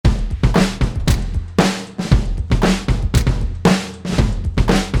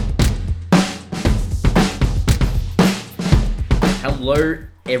Hello,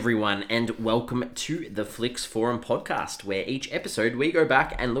 everyone, and welcome to the Flix Forum podcast, where each episode we go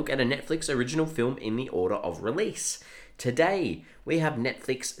back and look at a Netflix original film in the order of release. Today, we have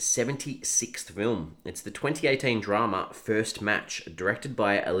Netflix's 76th film. It's the 2018 drama First Match, directed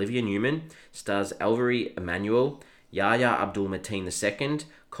by Olivia Newman, stars Elvery Emanuel, Yahya Abdul-Mateen II,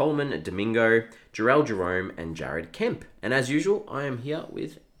 Coleman Domingo, Jarrell Jerome, and Jared Kemp. And as usual, I am here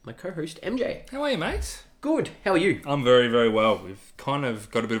with my co-host, MJ. How are you, mate? Good. How are you? I'm very, very well. We've kind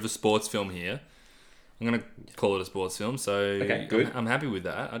of got a bit of a sports film here. I'm going to call it a sports film, so okay, good. I'm happy with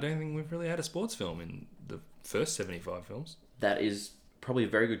that. I don't think we've really had a sports film in the first 75 films. That is probably a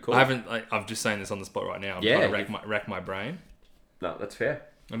very good call. I'm just saying this on the spot right now. I'm trying to rack my brain. No, that's fair.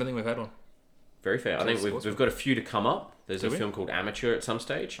 I don't think we've had one. Very fair. I think we've got a few to come up. There's a film called Amateur at some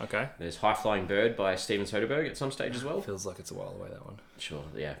stage. Okay. There's High Flying Bird by Steven Soderbergh at some stage as well. Feels like it's a while away, that one. Sure,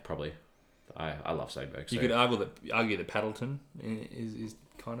 yeah, probably. I love Soderbergh. So. You could argue that Paddleton is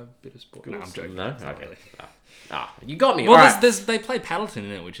kind of a bit of sport. No, I'm joking. No? Not really. You got me. Well, all right. they play Paddleton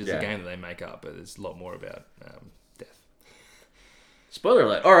in it, which is a game that they make up, but there's a lot more about death. Spoiler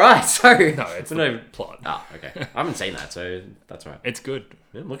alert. All right, so... No, it's the plot. Okay. I haven't seen that, so that's all right. It's good.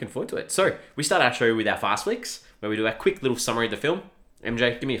 Yeah, I'm looking forward to it. So, we start our show with our Fast Flicks, where we do a quick little summary of the film.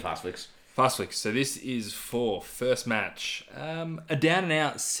 MJ, give me a Fast Flicks. Fast Flicks. So this is for First Match. A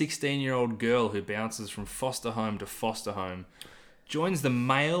down-and-out 16-year-old girl who bounces from foster home to foster home joins the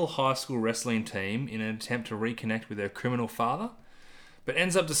male high school wrestling team in an attempt to reconnect with her criminal father, but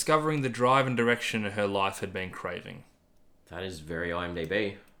ends up discovering the drive and direction her life had been craving. That is very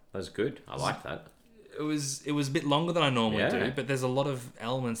IMDb. That's good. I like that. It was a bit longer than I normally do, but there's a lot of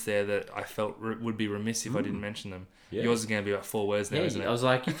elements there that I felt would be remiss if I didn't mention them. Yeah. Yours is going to be about 4 words now, isn't it? I was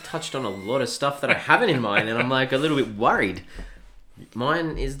like, you've touched on a lot of stuff that I haven't in mind, and I'm like a little bit worried.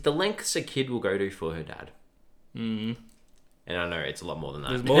 Mine is the lengths a kid will go to for her dad. Mm. And I know it's a lot more than that.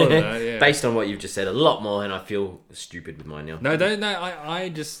 There's more than that, yeah. Based on what you've just said, a lot more, and I feel stupid with mine now. No, I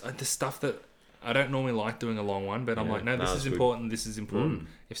just the stuff that I don't normally like doing a long one, but I'm like, this is important. This is important.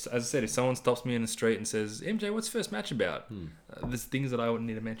 As I said, if someone stops me in the street and says, "MJ, what's First Match about?" There's things that I wouldn't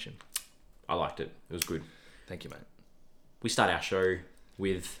need to mention. I liked it. It was good. Thank you, mate. We start our show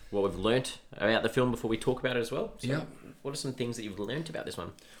with what we've learnt about the film before we talk about it as well. So what are some things that you've learnt about this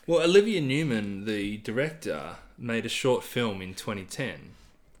one? Well, Olivia Newman, the director, made a short film in 2010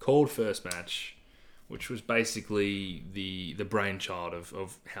 called First Match, which was basically the brainchild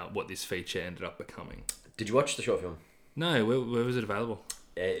of what this feature ended up becoming. Did you watch the short film? No, where was it available?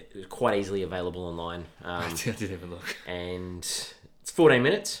 It was quite easily available online. I didn't even look. And it's 14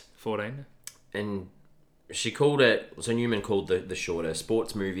 minutes. 14? And she called it... So Newman called the short a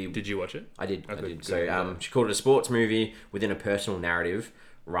sports movie. Did you watch it? I did. I did. So she called it a sports movie within a personal narrative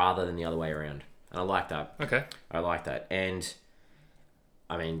rather than the other way around. And I like that. Okay. I like that. And,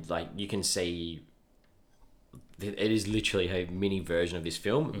 I mean, like, you can see... It is literally a mini version of this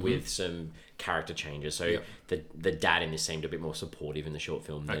film with some character changes. So the dad in this seemed a bit more supportive in the short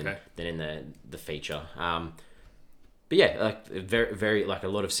film than in the feature. But yeah, like very, very like a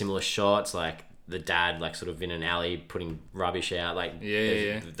lot of similar shots. Like the dad, like sort of in an alley putting rubbish out. Like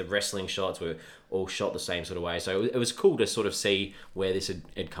the wrestling shots were all shot the same sort of way. So it was cool to sort of see where this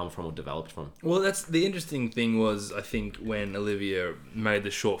had come from or developed from. Well, that's the interesting thing was I think when Olivia made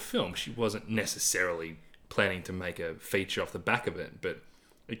the short film, she wasn't necessarily planning to make a feature off the back of it, but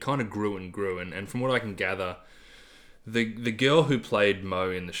it kind of grew and grew, and from what I can gather, the girl who played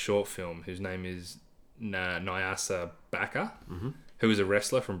Mo in the short film, whose name is Nyasa Baka, who was a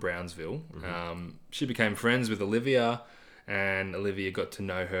wrestler from Brownsville, she became friends with Olivia, and Olivia got to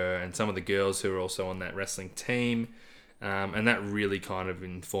know her and some of the girls who were also on that wrestling team, and that really kind of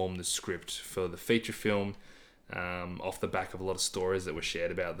informed the script for the feature film. Off the back of a lot of stories that were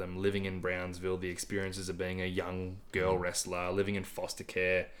shared about them living in Brownsville, the experiences of being a young girl wrestler, living in foster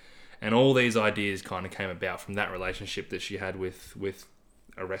care, and all these ideas kind of came about from that relationship that she had with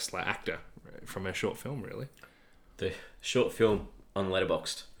a wrestler actor from her short film, really. The short film on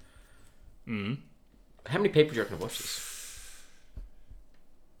Letterboxd. How many people do you reckon have watched this?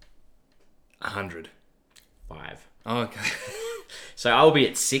 100. 5. Oh, okay. So I'll be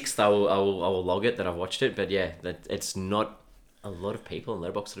at 6th. I will log it that I've watched it, but yeah, it's not a lot of people on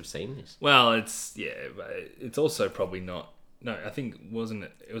Letterboxd that have seen this. Well, it's also probably not. No, I think wasn't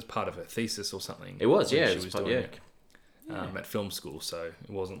it? It was part of her thesis or something. It was, yeah. She was doing it at film school, so it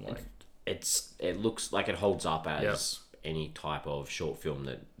wasn't like. It looks like it holds up as any type of short film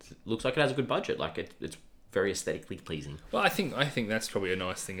that looks like it has a good budget. Like it's very aesthetically pleasing. Well, I think that's probably a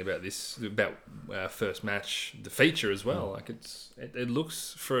nice thing about this, about First Match, the feature as well. Like it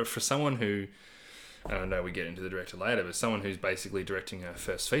looks for someone who and I know we get into the director later, but someone who's basically directing her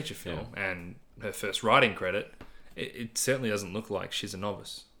first feature film and her first writing credit, it certainly doesn't look like she's a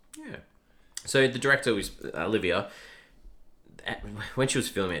novice. Yeah. So the director was Olivia. When she was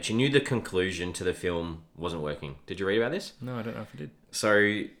filming it, she knew the conclusion to the film wasn't working. Did you read about this? No, I don't know if I did.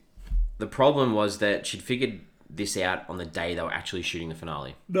 So the problem was that she'd figured this out on the day they were actually shooting the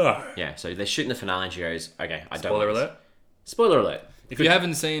finale. No. Yeah, so they're shooting the finale and she goes, okay, I don't Spoiler want this. alert. Spoiler alert. If you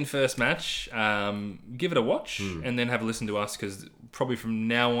haven't seen First Match, give it a watch and then have a listen to us, because probably from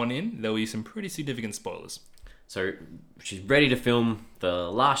now on in, there'll be some pretty significant spoilers. So she's ready to film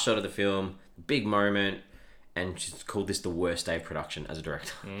the last shot of the film, big moment, and she's called this the worst day of production as a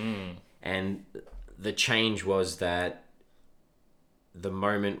director. And the change was that the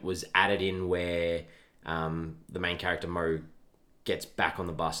moment was added in where the main character, Mo, gets back on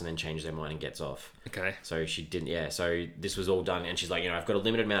the bus and then changes their mind and gets off. Okay. So she didn't, so this was all done, and she's like, I've got a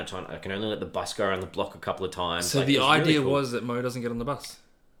limited amount of time. I can only let the bus go around the block a couple of times. So the idea was that Mo doesn't get on the bus. Is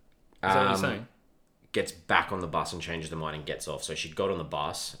that what you're saying? Gets back on the bus and changes their mind and gets off. So she got on the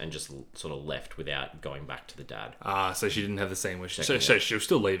bus and just sort of left without going back to the dad. So she didn't have the same wish. So she was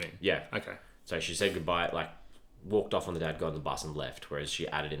still leaving. Yeah. Okay. So she said goodbye, like walked off on the dad, got on the bus and left, whereas she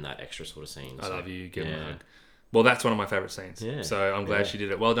added in that extra sort of scene. I love you, give him a yeah. hug. Well, that's one of my favourite scenes. Yeah. So I'm glad she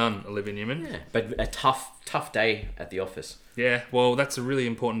did it. Well done, Olivia Newman. Yeah, but a tough day at the office. Yeah, well, that's a really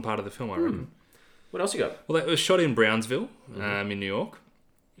important part of the film, I reckon. What else you got? Well, it was shot in Brownsville, in New York,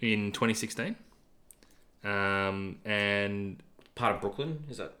 in 2016. And... Part of Brooklyn,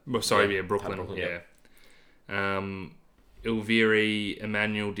 is that? Well, sorry, yeah, Brooklyn. Brooklyn, yeah. Elviri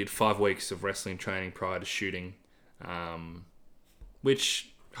Emanuel did 5 weeks of wrestling training prior to shooting,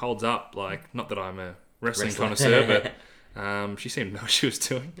 which holds up. Like, not that I'm a wrestling connoisseur, but she seemed to know what she was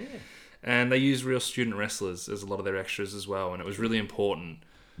doing. Yeah. And they used real student wrestlers as a lot of their extras as well. And it was really important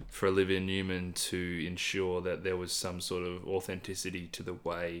for Olivia Newman to ensure that there was some sort of authenticity to the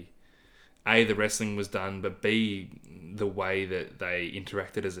way, A, the wrestling was done, but B, the way that they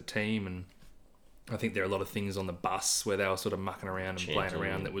interacted as a team. And I think there are a lot of things on the bus where they were sort of mucking around and playing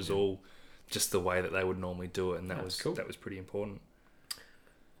around that was all just the way that they would normally do it. And that was cool. That was pretty important.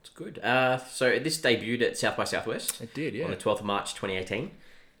 It's good. So this debuted at South by Southwest. It did, yeah. On the 12th of March 2018.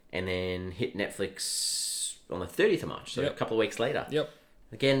 And then hit Netflix on the 30th of March, so a couple of weeks later. Yep.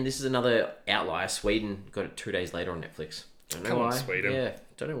 Again, this is another outlier. Sweden got it 2 days later on Netflix. Don't know why. Sweden. Yeah,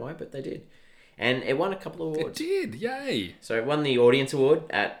 don't know why, but they did. And it won a couple of awards. It did, yay. So it won the Audience Award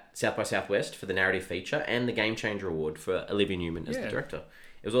at South by Southwest for the narrative feature and the Game Changer Award for Olivia Newman as the director.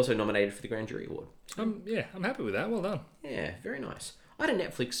 It was also nominated for the Grand Jury Award. I'm happy with that. Well done. Yeah, very nice. I had a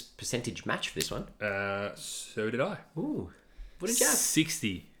Netflix percentage match for this one. So did I. Ooh. What did you have?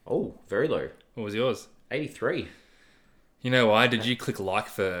 60. Oh, very low. What was yours? 83. You know why? Did you click like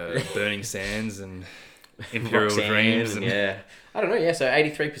for Burning Sands and Imperial Dreams? And... Yeah. I don't know. Yeah, so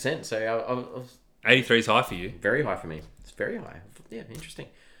 83%. So I was 83 is high for you. Very high for me. It's very high. Yeah, interesting.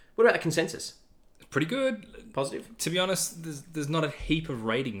 What about the consensus? Pretty good. Positive? To be honest, there's not a heap of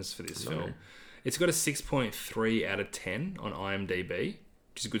ratings for this film. It's got a 6.3 out of 10 on IMDb,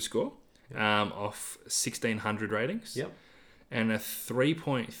 which is a good score, off 1,600 ratings. Yep. And a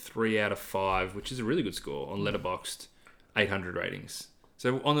 3.3 out of 5, which is a really good score, on Letterboxd, 800 ratings.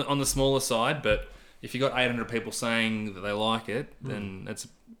 So on the smaller side, but if you got 800 people saying that they like it, then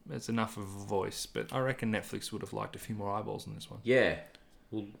that's enough of a voice. But I reckon Netflix would have liked a few more eyeballs on this one. Yeah.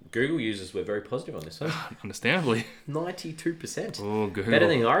 Well, Google users were very positive on this one. Understandably. 92%. Oh, Google. Better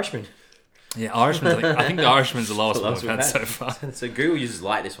than The Irishman. Yeah, Irishman's I think The Irishman's the lowest one we've had so far. So Google users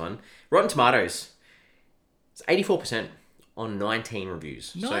like this one. Rotten Tomatoes, it's 84% on 19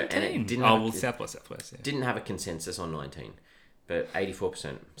 reviews. 19? So, and it didn't South by Southwest, yeah. Didn't have a consensus on 19, but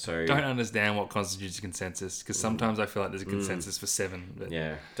 84%. So don't understand what constitutes a consensus, because sometimes I feel like there's a consensus for 7. But...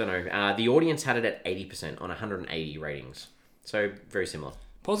 Yeah, don't know. The audience had it at 80% on 180 ratings. So very similar.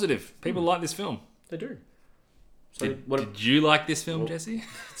 Positive. People like this film. They do. So did you like this film, Jesse?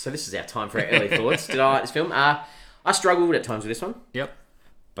 So this is our time for our early thoughts. Did I like this film? I struggled at times with this one. Yep.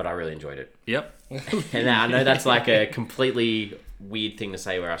 But I really enjoyed it. Yep. And I know that's like a completely weird thing to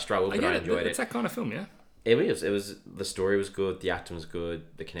say where I struggled, but I enjoyed it. It's that kind of film, yeah? It was. It was. The story was good. The acting was good.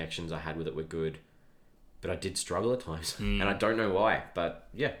 The connections I had with it were good. But I did struggle at times. And I don't know why. But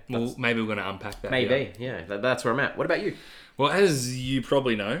yeah. Well, maybe we're going to unpack that. Maybe, yeah. That's where I'm at. What about you? Well, as you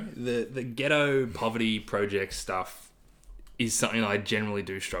probably know, the ghetto poverty project stuff is something I generally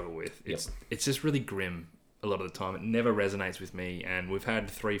do struggle with. It's just really grim a lot of the time. It never resonates with me. And we've had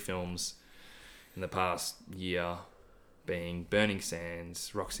 3 films in the past year, being Burning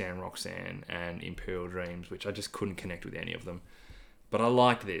Sands, Roxanne, and Imperial Dreams, which I just couldn't connect with any of them. But I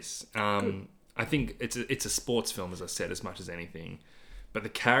like this. I think it's a sports film, as I said, as much as anything. But the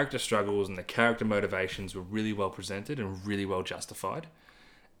character struggles and the character motivations were really well presented and really well justified.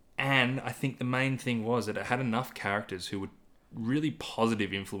 And I think the main thing was that it had enough characters who were really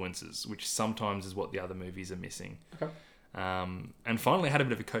positive influences, which sometimes is what the other movies are missing. Okay. And finally, it had a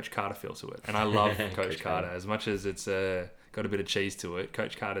bit of a Coach Carter feel to it. And I love Coach Carter. As much as it's got a bit of cheese to it,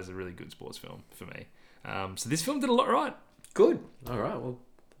 Coach Carter is a really good sports film for me. So this film did a lot right. Good. All right. Well,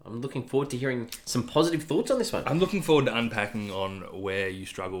 I'm looking forward to hearing some positive thoughts on this one. I'm looking forward to unpacking on where you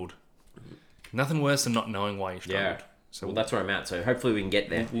struggled. Nothing worse than not knowing why you struggled. Yeah. So well, that's where I'm at. So hopefully we can get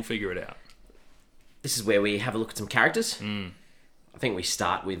there. We'll figure it out. This is where we have a look at some characters. I think we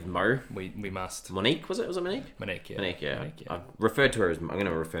start with Mo. We must. Monique, was it? Was it Monique? Monique, yeah. Monique, yeah. Monique, yeah. I'm going to refer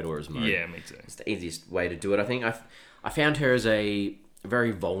to her as Mo. Yeah, me too. It's the easiest way to do it, I think. I found her as a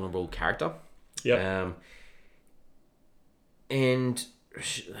very vulnerable character. Yeah. And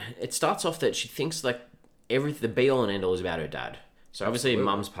it starts off that she thinks like the be all and end all is about her dad. So obviously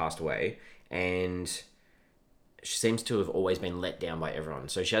mum's passed away and she seems to have always been let down by everyone.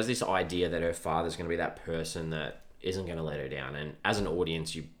 So she has this idea that her father's going to be that person that isn't going to let her down. And as an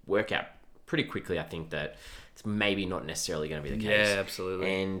audience, you work out pretty quickly, I think, that it's maybe not necessarily going to be the case. Yeah,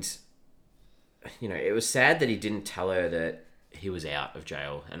 absolutely. And, you know, it was sad that he didn't tell her that he was out of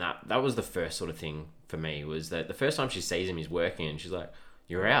jail. And that was the first sort of thing for me, was that the first time she sees him, he's working and she's like,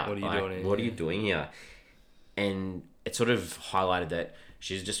 you're out. What are you like, doing here? What are you doing here? And it sort of highlighted that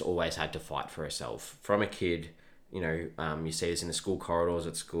she's just always had to fight for herself. From a kid, you know, you see this in the school corridors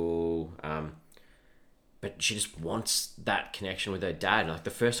at school, but she just wants that connection with her dad. Like the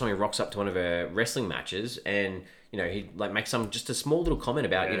first time he rocks up to one of her wrestling matches and, you know, he like makes just a small little comment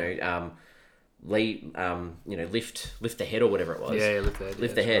about, you know, lift the head or whatever it was. Yeah, lift the head.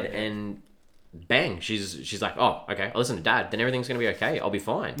 Lift the head, right, and bang, she's like, oh, okay, I'll listen to dad, then everything's going to be okay, I'll be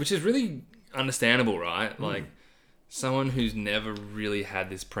fine. Which is really understandable, right? Like, someone who's never really had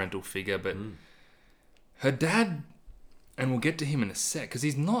this parental figure, but her dad, and we'll get to him in a sec, because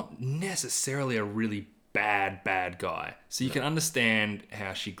he's not necessarily a really bad guy. So you can understand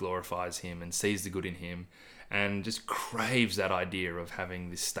how she glorifies him and sees the good in him and just craves that idea of having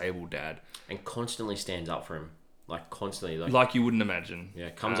this stable dad. And constantly stands up for him. Constantly. Like you wouldn't imagine. Yeah,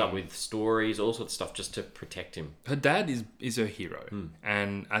 comes up with stories, all sorts of stuff just to protect him. Her dad is her hero.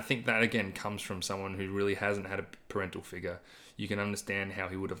 And I think that, again, comes from someone who really hasn't had a parental figure. You can understand how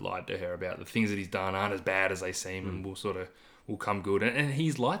he would have lied to her about the things that he's done aren't as bad as they seem and will come good. And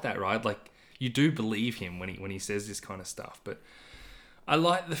he's like that, right? Like, you do believe him when he says this kind of stuff. But I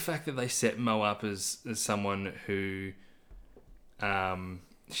like the fact that they set Mo up as someone who...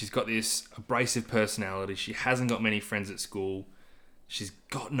 she's got this abrasive personality. She hasn't got many friends at school. She's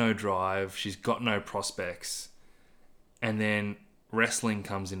got no drive. She's got no prospects. And then wrestling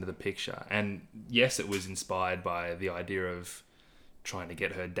comes into the picture. And yes, it was inspired by the idea of trying to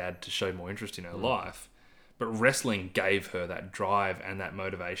get her dad to show more interest in her life. But wrestling gave her that drive and that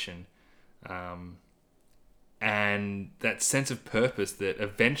motivation. And that sense of purpose that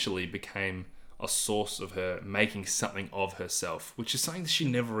eventually became a source of her making something of herself, which is something that she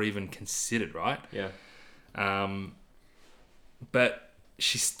never even considered, right? Yeah. But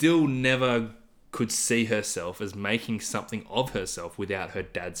she still never could see herself as making something of herself without her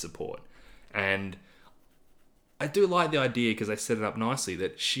dad's support. And I do like the idea, because they set it up nicely,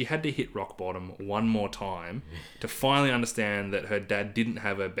 that she had to hit rock bottom one more time to finally understand that her dad didn't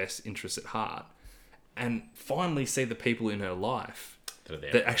have her best interests at heart, and finally see the people in her life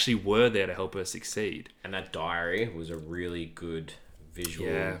that actually were there to help her succeed. And that diary was a really good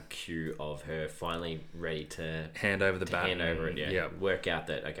visual cue of her finally ready to hand over the bat. Hand over it, yeah. Work out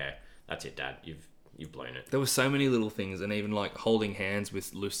that, okay, that's it, Dad. You've blown it. There were so many little things, and even like holding hands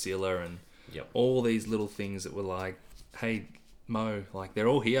with Lucilla and all these little things that were like, hey, Mo, like they're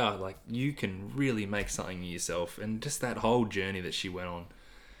all here. Like, you can really make something of yourself. And just that whole journey that she went on,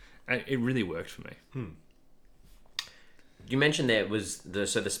 it really worked for me. You mentioned there was the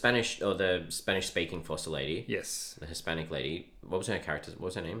Spanish speaking foster lady. Yes. The Hispanic lady. What was her character? What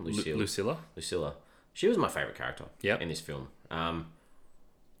was her name? Lucilla. Lucilla. She was my favorite character in this film.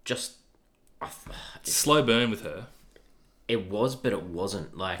 Slow burn with her. It was, but it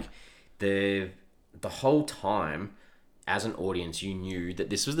wasn't. Like, the whole time, as an audience, you knew that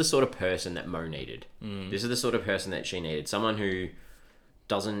this was the sort of person that Mo needed. This is the sort of person that she needed. Someone who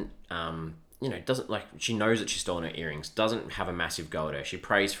doesn't like, she knows that she's stolen her earrings, doesn't have a massive go at her. She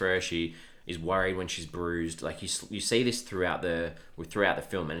prays for her. She is worried when she's bruised. Like, you see this throughout the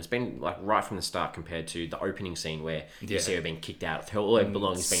film, and it's been like right from the start compared to the opening scene where you see her being kicked out. All her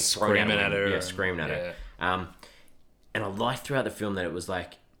belongings being thrown at her. Yeah, screaming at her. And I liked throughout the film that it was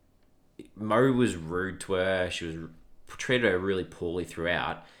like, Mo was rude to her. She was treated her really poorly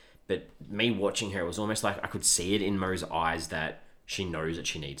throughout. But me watching her, it was almost like I could see it in Mo's eyes that she knows that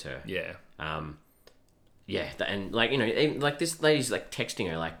she needs her. Yeah. Yeah, and like, you know, even, like this lady's like texting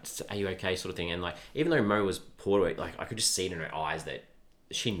her like, "Are you okay?" sort of thing, and like even though Mo was poor to it, like I could just see it in her eyes that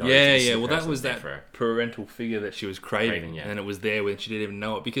she knows. Yeah, this is yeah. the Well, that person was there that for her. parental figure that she was craving, Yeah. and it was there when she didn't even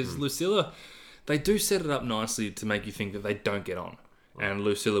know it. Because Lucilla, they do set it up nicely to make you think that they don't get on, and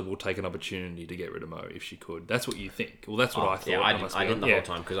Lucilla will take an opportunity to get rid of Mo if she could. That's what you think. Well, that's what I thought. Yeah, I didn't the whole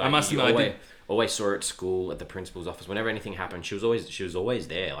time because I always saw her at school at the principal's office. Whenever anything happened, she was always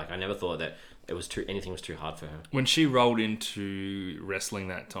there. Like I never thought that anything was too hard for her. When she rolled into wrestling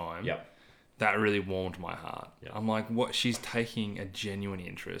that time, Yep. that really warmed my heart. Yep. I'm like, what? She's taking a genuine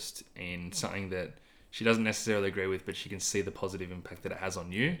interest in something that she doesn't necessarily agree with, but she can see the positive impact that it has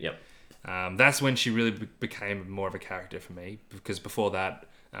on you. Yep. That's when she really became more of a character for me, because before that,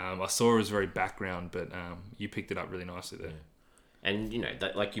 I saw her as very background, but you picked it up really nicely there. Yeah. And you know,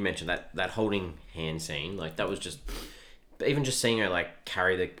 that, like you mentioned, that holding hand scene, like that was just. Even just seeing her like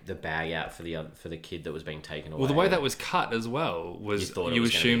carry the bag out for the kid that was being taken away. Well, the way that was cut as well was you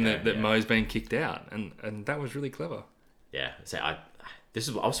assume that Mo's been kicked out, and that was really clever. Yeah, so I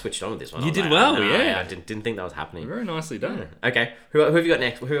was switched on with this one. You did well, yeah. I didn't think that was happening. Very nicely done. Yeah. Okay, who have you got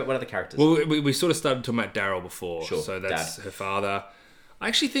next? What are the characters? Well, we sort of started talking about Daryl before, Sure, so that's Dad. her father. I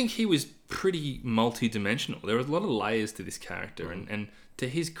actually think he was pretty multi-dimensional. There was a lot of layers to this character, and to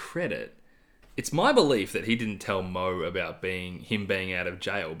his credit, it's my belief that he didn't tell Mo about him being out of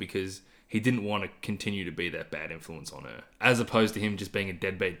jail because he didn't want to continue to be that bad influence on her, as opposed to him just being a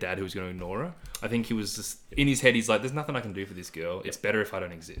deadbeat dad who was going to ignore her. I think he was just, in his head, he's like, there's nothing I can do for this girl. It's better if I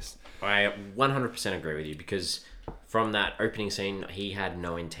don't exist. I 100% agree with you because from that opening scene, he had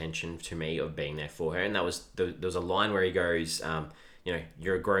no intention to me of being there for her. And that was, there was a line where he goes, you know,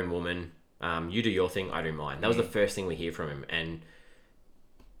 you're a grown woman. You do your thing, I do mine. That was the first thing we hear from him. And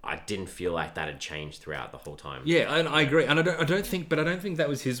I didn't feel like that had changed throughout the whole time. Yeah, and I agree. And I don't think that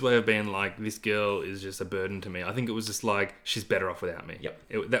was his way of being like, this girl is just a burden to me. I think it was just like, she's better off without me.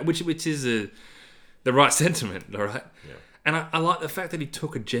 Yep. Which is the right sentiment, all right? Yeah. And I like the fact that he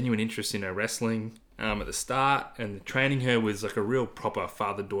took a genuine interest in her wrestling at the start, and training her was like a real proper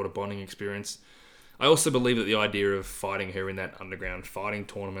father-daughter bonding experience. I also believe that the idea of fighting her in that underground fighting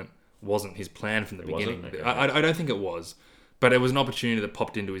tournament wasn't his plan from the beginning. Okay. I don't think it was. But it was an opportunity that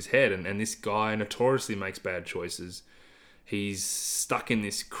popped into his head, and this guy notoriously makes bad choices. He's stuck in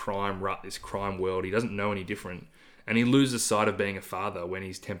this crime rut, this crime world. He doesn't know any different, and he loses sight of being a father when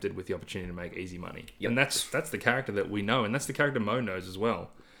he's tempted with the opportunity to make easy money. Yep. And that's the character that we know, and that's the character Mo knows as well.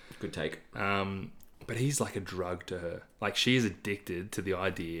 Good take. But he's like a drug to her. Like, she is addicted to the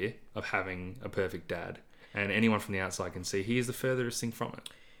idea of having a perfect dad, and anyone from the outside can see he is the furthest thing from it.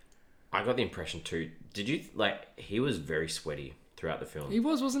 I got the impression too. Did you he was very sweaty throughout the film? He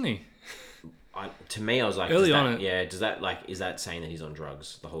was, wasn't he? To me, I was like, Early on, does that is that saying that he's on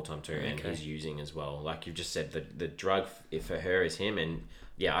drugs the whole time too, and he's using as well? Like you've just said, the drug for her is him, and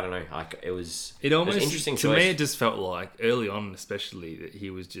yeah, I don't know. Like it was almost an interesting to choice. me. It just felt like early on, especially, that he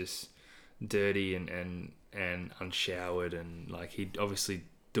was just dirty and unshowered, and like he'd obviously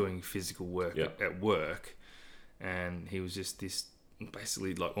doing physical work at work, and he was just this.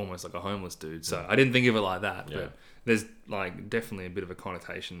 Basically, like almost like a homeless dude. So I didn't think of it like that, but there's like definitely a bit of a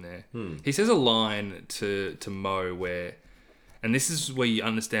connotation there. He says a line to Mo where, and this is where you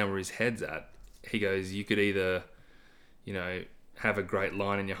understand where his head's at. He goes, "You could either, you know, have a great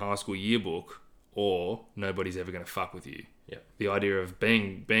line in your high school yearbook, or nobody's ever going to fuck with you." Yeah. The idea of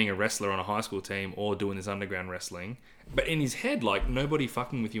being a wrestler on a high school team or doing this underground wrestling, but in his head, like nobody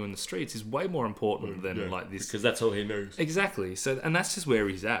fucking with you in the streets is way more important than like this, because that's all he knows. Exactly. So, and that's just where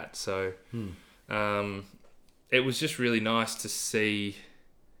he's at. So, it was just really nice to see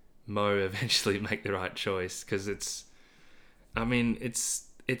Mo eventually make the right choice, because it's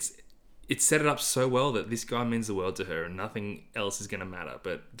set it up so well that this guy means the world to her and nothing else is going to matter.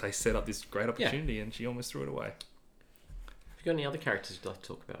 But they set up this great opportunity and she almost threw it away. Have you got any other characters you'd like to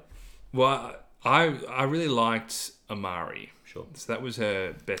talk about? Well, I really liked Amari. Sure. So that was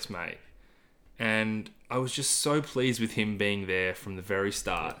her best mate. And I was just so pleased with him being there from the very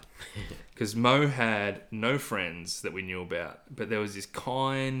start. Because Mo had no friends that we knew about. But there was this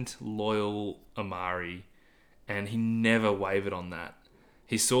kind, loyal Amari. And he never wavered on that.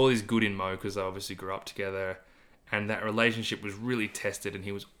 He saw this good in Mo because they obviously grew up together. And that relationship was really tested, and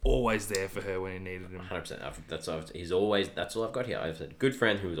he was always there for her when he needed him. 100%. That's all I've got here. I've said good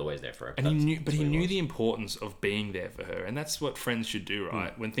friend who was always there for her. And he knew the importance of being there for her, and that's what friends should do,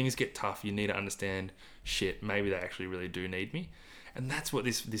 right? When things get tough, you need to understand, shit, maybe they actually really do need me. And that's what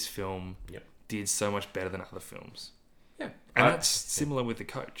this film Yep. did so much better than other films. Yeah. And that's similar with The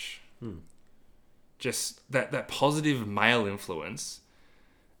Coach. Just that positive male influence.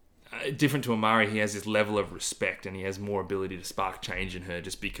 Different to Amari, he has this level of respect and he has more ability to spark change in her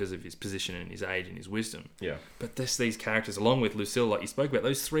just because of his position and his age and his wisdom. Yeah. But these characters, along with Lucille, like you spoke about,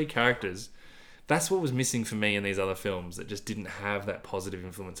 those three characters, that's what was missing for me in these other films that just didn't have that positive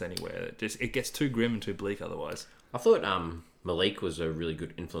influence anywhere. It gets too grim and too bleak otherwise. I thought Malik was a really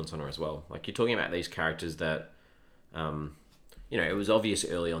good influence on her as well. Like, you're talking about these characters that, it was obvious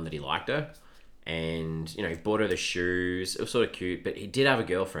early on that he liked her. And, he bought her the shoes. It was sort of cute, but he did have a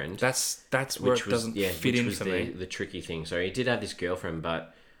girlfriend. That's where it doesn't fit in for me. The tricky thing. So he did have this girlfriend,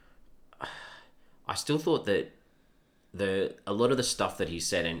 but I still thought that a lot of the stuff that he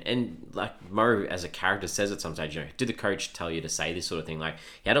said, and like Mo as a character says at some stage, did the coach tell you to say this sort of thing? Like,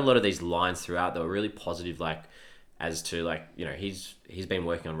 he had a lot of these lines throughout that were really positive, like, as to, like, he's been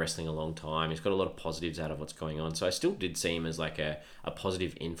working on wrestling a long time. He's got a lot of positives out of what's going on. So I still did see him as like a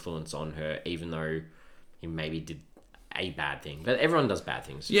positive influence on her, even though he maybe did a bad thing. But everyone does bad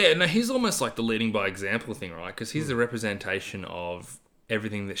things. Yeah, no, he's almost like the leading by example thing, right? Because he's the representation of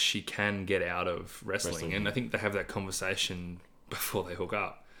everything that she can get out of wrestling. And I think they have that conversation before they hook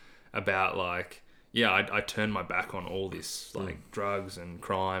up about, like, yeah, I turned my back on all this, like, drugs and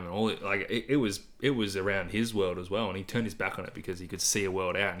crime and all it. Like, it was around his world as well, and he turned his back on it because he could see a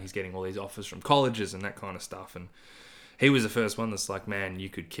world out, and he's getting all these offers from colleges and that kind of stuff. And he was the first one that's like, man, you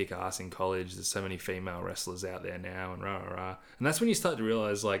could kick ass in college. There's so many female wrestlers out there now, and rah rah rah. And that's when you start to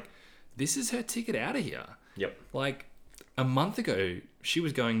realize, like, this is her ticket out of here. Yep. Like, a month ago, she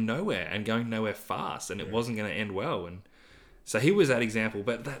was going nowhere and going nowhere fast, and it wasn't going to end well. And so he was that example,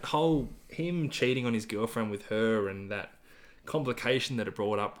 but that whole him cheating on his girlfriend with her and that complication that it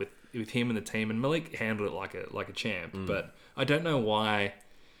brought up with him and the team, and Malik handled it like a champ. But I don't know why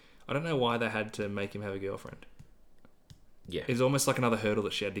they had to make him have a girlfriend. Yeah, it's almost like another hurdle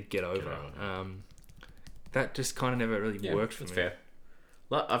that she had to get over. That just kind of never really worked for me. Fair.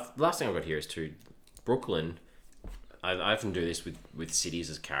 Last thing I've got here is to Brooklyn. I often do this with cities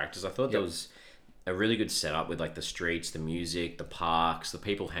as characters. I thought there was a really good setup with, like, the streets, the music, the parks, the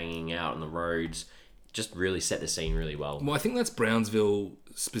people hanging out on the roads. Just really set the scene really well. Well, I think that's Brownsville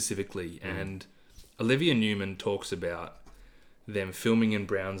specifically, and Olivia Newman talks about them filming in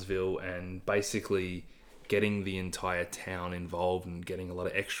Brownsville and basically getting the entire town involved and getting a lot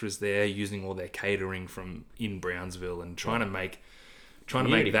of extras there, using all their catering from in Brownsville and trying to make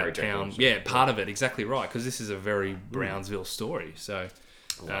that town part of it. Exactly right, because this is a very Brownsville story. So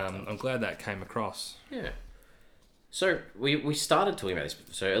I'm glad that came across. Yeah. So we started talking about this.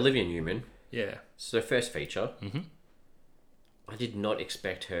 So Olivia Newman. Yeah. It's her first feature. Mm-hmm. I did not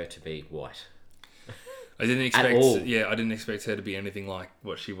expect her to be white. I didn't expect. At all. Yeah, I didn't expect her to be anything like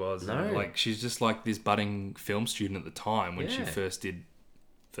what she was. No. Like, she's just like this budding film student at the time when she first did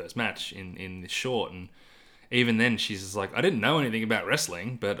first match in this short, and even then she's just like, I didn't know anything about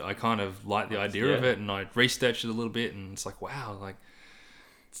wrestling, but I kind of liked the idea of it, and I researched it a little bit, and it's like, wow, like,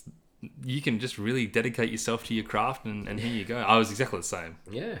 you can just really dedicate yourself to your craft, and here you go. I was exactly the same.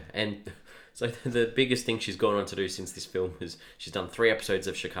 Yeah, and so the biggest thing she's gone on to do since this film is she's done 3 episodes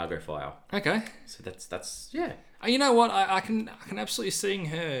of Chicago Fire. Okay. So that's yeah. You know what? I can absolutely see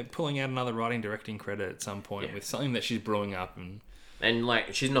her pulling out another writing directing credit at some point with something that she's brewing up, and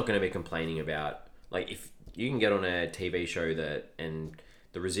like, she's not going to be complaining about, like, if you can get on a TV show and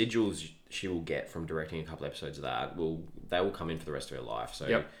the residuals she will get from directing a couple episodes of that will come in for the rest of her life.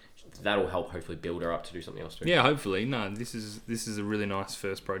 So that'll help hopefully build her up to do something else too. Yeah, hopefully. No, this is a really nice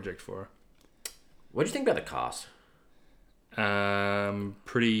first project for her. What do you think about the cast?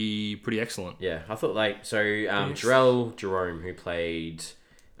 Pretty excellent. Yeah, I thought, like, so Jarrell Jerome, who played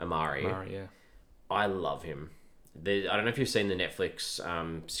Amari, yeah, I love him. I don't know if you've seen the Netflix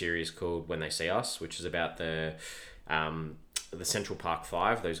series called When They See Us, which is about the Central Park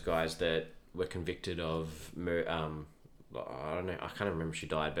Five, those guys that were convicted of I don't know, I can't remember if she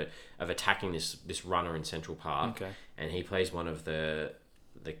died, but of attacking this runner in Central Park. Okay. And he plays one of the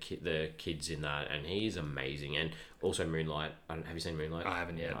kids in that, and he's amazing. And also Moonlight. Have you seen Moonlight? I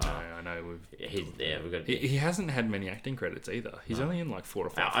haven't yet. No, I know we've got. He hasn't had many acting credits either. He's only in like 4 or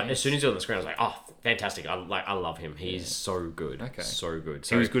 5 things. As soon as he was on the screen, I was like, oh, fantastic! I love him. He's so good. Okay, so good.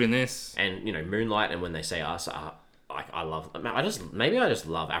 So he was good in this. And Moonlight and When They Say Us are, like, I love. I just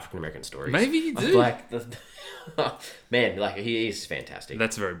love African American stories. Maybe you do. Like, man, like, he is fantastic.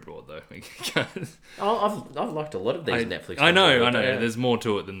 That's very broad though. I've liked a lot of these Netflix. I know. There's more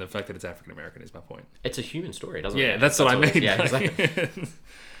to it than the fact that it's African American. Is my point. It's a human story, doesn't it? Yeah, that's what I mean. Yeah. Exactly.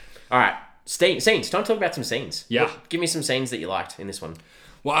 All right. Scenes. Time to talk about some scenes. Yeah. Give me some scenes that you liked in this one.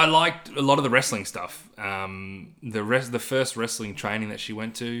 Well, I liked a lot of the wrestling stuff. The first wrestling training that she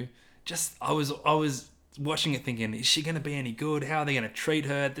went to, I was watching it thinking, is she going to be any good? How are they going to treat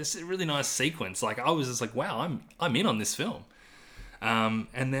her? This is a really nice sequence. Like, I was just like, wow, I'm in on this film.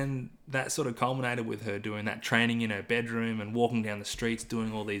 And then that sort of culminated with her doing that training in her bedroom and walking down the streets,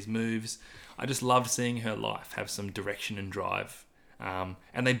 doing all these moves. I just loved seeing her life have some direction and drive.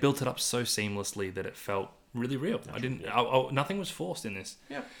 And they built it up so seamlessly that it felt really real. Nothing was forced in this.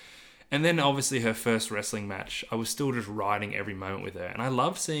 Yeah. And then obviously her first wrestling match, I was still just riding every moment with her. And I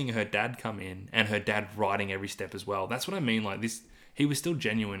loved seeing her dad come in and her dad riding every step as well. That's what I mean. Like this, he was still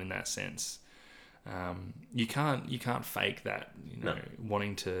genuine in that sense. You can't fake that,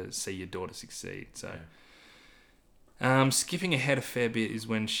 wanting to see your daughter succeed. So, skipping ahead a fair bit is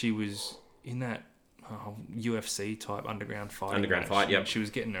when she was in that UFC type underground fight. Yep. She was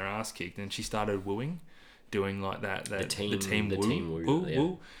getting her ass kicked, and she started wooing, doing like that. The team woo,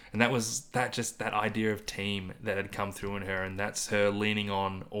 woo. And that was that idea of team that had come through in her, and that's her leaning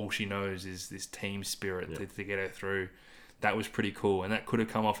on all she knows is this team spirit to get her through. That was pretty cool, and that could have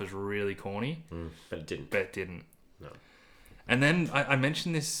come off as really corny, but it didn't. No. And then I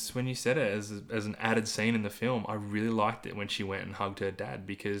mentioned this when you said it as an added scene in the film. I really liked it when she went and hugged her dad,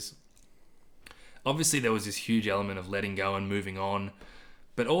 because obviously there was this huge element of letting go and moving on,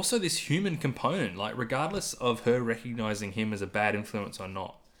 but also this human component. Like, regardless of her recognizing him as a bad influence or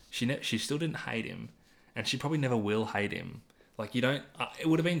not, she still didn't hate him, and she probably never will hate him. Like, you don't... it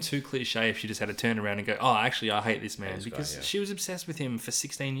would have been too cliche if she just had to turn around and go, oh, actually, I hate this man. Because she was obsessed with him for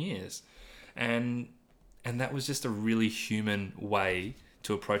 16 years. And that was just a really human way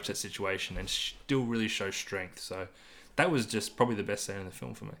to approach that situation and still really show strength. So that was just probably the best scene in the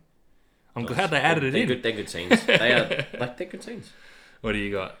film for me. I'm glad they added it in. They're good scenes. They're good scenes. What do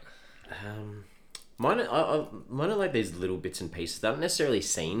you got? Mine are like these little bits and pieces. They aren't necessarily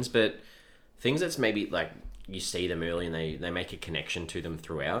scenes, but things that's maybe like... you see them early and they make a connection to them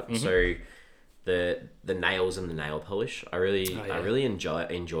throughout. Mm-hmm. So the nails and the nail polish, I really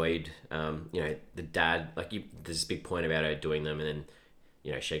enjoyed the dad, like there's this big point about her doing them, and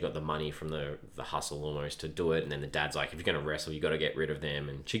then she got the money from the hustle almost to do it, and then the dad's like, if you're going to wrestle, you got to get rid of them,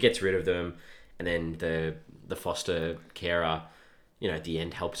 and she gets rid of them, and then the foster carer at the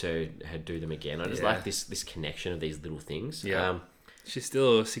end helps her do them again. I just like this connection of these little things. She's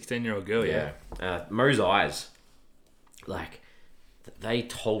still a 16-year-old girl, Mo's eyes, like, they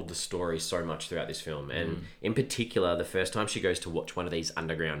told the story so much throughout this film. And in particular, the first time she goes to watch one of these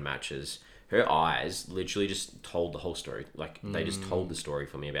underground matches, her eyes literally just told the whole story. Like, they just told the story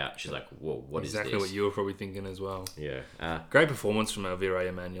for me about... She's like, whoa, what is this? Exactly what you were probably thinking as well. Yeah. Great performance from Elvira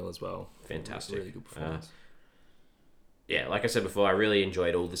Emanuel as well. Fantastic. Really good performance. Like I said before, I really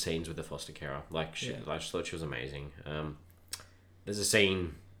enjoyed all the scenes with the foster carer. I just thought she was amazing. There's a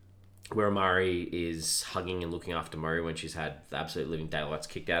scene where Amari is hugging and looking after Mo when she's had the absolute living daylights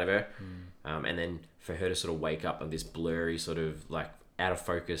kicked out of her. And then for her to sort of wake up on this blurry sort of like out of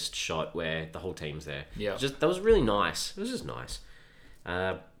focused shot where the whole team's there. Yeah. That was really nice. It was just nice.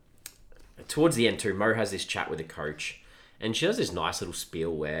 Towards the end too, Mo has this chat with the coach, and she does this nice little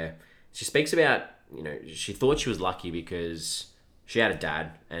spiel where she speaks about, she thought she was lucky because she had a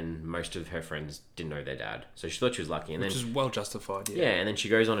dad, and most of her friends didn't know their dad. So she thought she was lucky. Which is well justified, yeah. And then she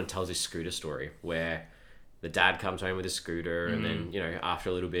goes on and tells this scooter story where the dad comes home with a scooter, and then, after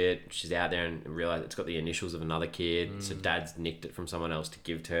a little bit, she's out there and realizes it's got the initials of another kid. So dad's nicked it from someone else to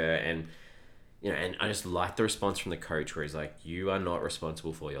give to her. And, and I just like the response from the coach where he's like, you are not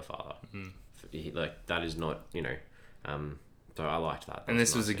responsible for your father. Like, that is not, so I liked that. And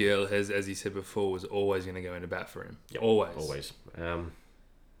this was a girl, as he said before, was always going to go into bat for him. Yep, always. And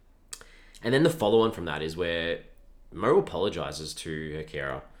then the follow-on from that is where Mo apologizes to her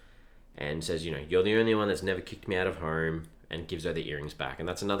carer and says, you're the only one that's never kicked me out of home, and gives her the earrings back. And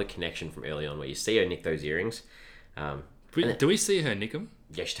that's another connection from early on where you see her nick those earrings. Do we see her nick them?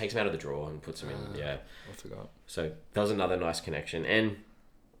 Yeah, she takes them out of the drawer and puts them in. Yeah. I forgot. So that was another nice connection. And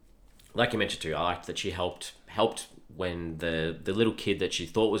like you mentioned too, I liked that she helped when the little kid that she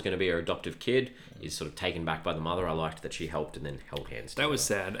thought was going to be her adoptive kid is sort of taken back by the mother. I liked that she helped and then held hands together. That was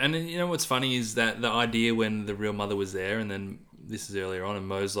sad. And what's funny is that the idea when the real mother was there, and then this is earlier on, and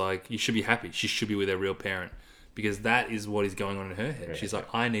Mo's like, you should be happy. She should be with her real parent, because that is what is going on in her head. She's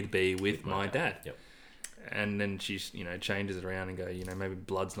like, I need to be with my dad. Yep. And then she, changes it around and go, maybe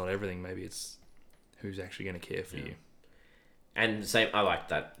blood's not everything. Maybe it's who's actually going to care for you. And same, I liked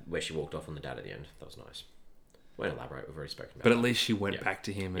that where she walked off on the dad at the end. That was nice. Won't elaborate. We've already spoken about. But at least she went back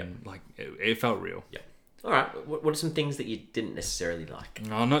to him, and like it felt real. Yeah. All right. What are some things that you didn't necessarily like?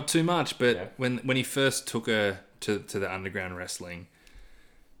 Oh, not too much, but Yeah. when he first took her to the underground wrestling,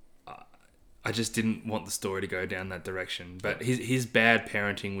 I just didn't want the story to go down that direction. But his bad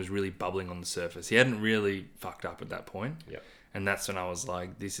parenting was really bubbling on the surface. He hadn't really fucked up at that point. Yep. And that's when I was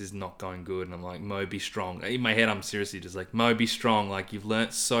like, this is not going good. And I'm like, Mo, be strong. In my head, I'm seriously just like, Mo, be strong. Like, you've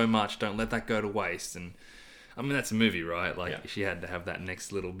learnt so much. Don't let that go to waste. And I mean, that's a movie, right? Like, Yeah. she had to have that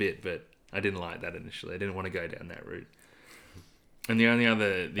next little bit. But I didn't like that initially. I didn't want to go down that route. And the only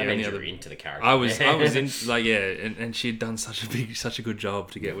other Into the character. I was in like, yeah, and she had done such a good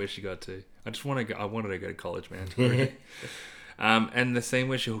job to get where she got to. I wanted to go to college, man. And the scene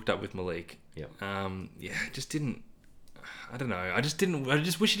where she hooked up with Malik. Yeah. Yeah, just didn't. I don't know. I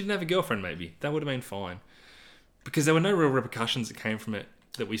just wish she didn't have a girlfriend. Maybe that would have been fine, because there were no real repercussions that came from it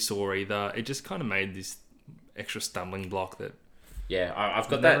that we saw either. It just kind of made this extra stumbling block that. Yeah, I've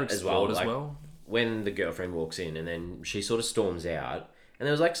got never that as well. explored Like, when the girlfriend walks in and then she sort of storms out, and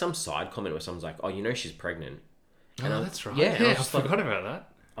there was like some side comment where someone's like, "Oh, you know she's pregnant." And That's right. Yeah, and I was I just like, forgot about that.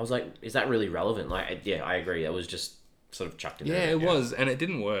 I was like, "Is that really relevant?" Like, yeah, I agree. That was just sort of chucked in Yeah, there. it was, and it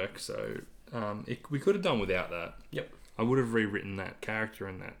didn't work. So we could have done without that. Yep. I would have rewritten that character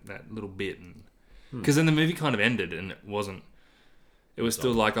and that little bit, and because then the movie kind of ended, and it wasn't. It was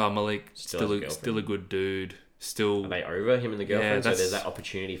still like, oh, Malik, still a good dude. Still, Are they over him and the girlfriend? So that's- there's that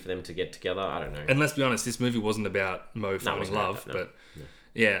opportunity for them to get together. I don't know. and let's be honest, this movie wasn't about Mo finding wasn't about love, that, no. but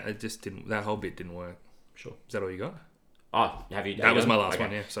yeah, it just didn't. That whole bit didn't work. Sure. Is that all you got? Oh, have you? That was my last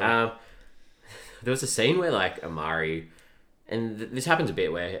one. Yeah. Sorry. There was a scene where like Amari, and this happens a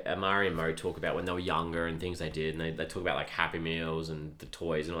bit, where Amari and Mo talk about when they were younger and things they did, and they talk about like Happy Meals and the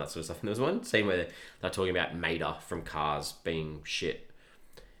toys and all that sort of stuff. And there was one scene where they're talking about Mater from Cars being shit,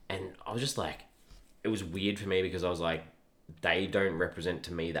 and I was just like, it was weird for me because I was like, they don't represent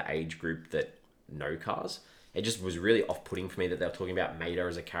to me the age group that know Cars. It just was really off-putting for me that they were talking about Mater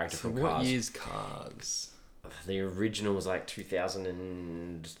as a character So from what Cars. year's Cars? The original was like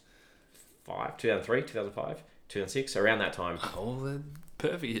 2005, 2003, 2005, 2006, around that time. Oh, the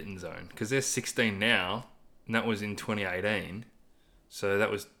perfect hitting zone, because they're 16 now, and that was in 2018. So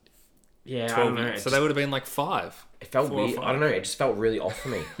that was Yeah, 12. I don't know. So they would have been like 5. It felt 4 or weird. 5. I don't know. It just felt really off for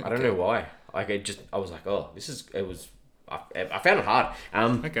me. I don't Okay. know why. Like I was like, oh, I found it hard.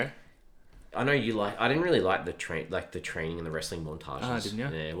 Okay. I know you like. I didn't really like the training and the wrestling montages. Didn't you?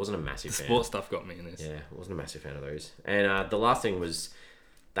 Yeah, it wasn't a massive fan. Sports stuff got me in this. Yeah, I wasn't a massive fan of those. And the last thing was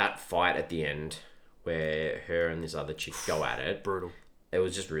that fight at the end where her and this other chick go at it. Brutal. It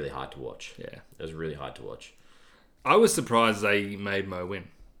was just really hard to watch. Yeah. It was really hard to watch. I was surprised they made Mo win.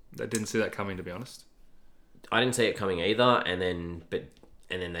 I didn't see that coming, to be honest. I didn't see it coming either, and then they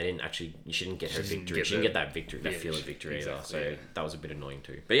didn't actually. She didn't get her She didn't victory. get She didn't the- get that victory, that Yeah, feel of victory either. exactly, So yeah. that was a bit annoying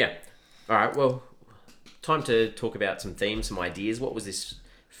too. But yeah, all right. Well, time to talk about some themes, some ideas. What was this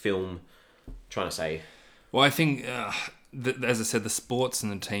film trying to say? Well, I think, as I said, the sports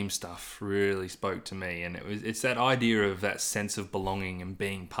and the team stuff really spoke to me, and it's that idea of that sense of belonging and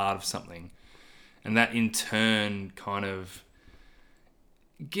being part of something, and that in turn kind of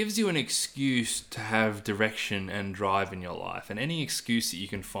gives you an excuse to have direction and drive in your life. And any excuse that you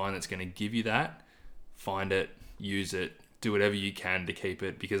can find that's going to give you that, find it, use it, do whatever you can to keep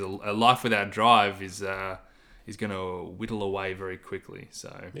it, because a life without drive is going to whittle away very quickly.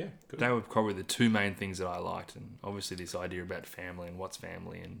 So Yeah, good. they were probably the two main things that I liked. And obviously this idea about family and what's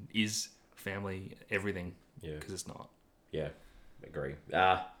family and is family everything, Yeah. because it's not. Yeah, agree.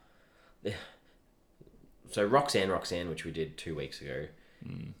 Yeah. So Roxanne, which we did 2 weeks ago.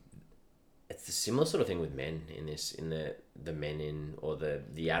 It's a similar sort of thing with men in this, in the men in, or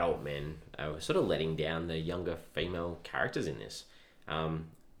the adult men are sort of letting down the younger female characters in this.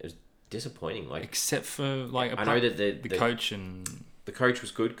 It was disappointing. Like, Except for like I know that the coach and the coach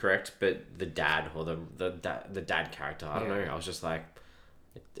was good, correct, but the dad or the dad character, I don't Yeah. know. I was just like,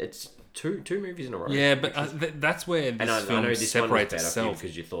 it's two movies in a row. yeah, but that's where this And I film know this separates one was better for you itself.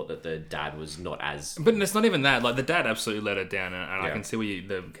 because you thought that the dad was not as. But it's not even that. Like, the dad absolutely let it down, and I Yeah. can see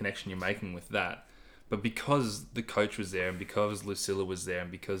the connection you're making with that. But because the coach was there, and because Lucilla was there, and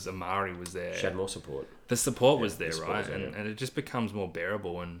because Amari was there, She had more support. the support was there, the support right? was there, and, yeah. and it just becomes more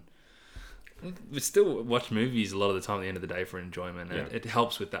bearable. And we still watch movies a lot of the time at the end of the day for enjoyment, and Yeah. it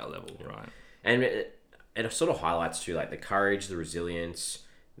helps with that level, right? And it sort of highlights too, like the courage, the resilience.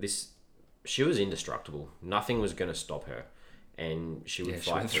 She was indestructible. Nothing was going to stop her, and she would Yeah,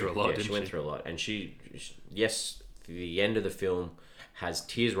 she fight went through a lot, Yeah, didn't she went she? through a lot, and yes, the end of the film has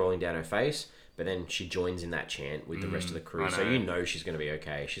tears rolling down her face, but then she joins in that chant with the rest of the crew, I so know. you know she's going to be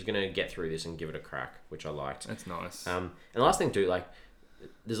okay. She's going to get through this and give it a crack, which I liked. That's nice. And the last thing too, like,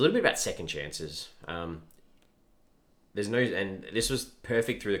 there's a little bit about second chances. there's no, and this was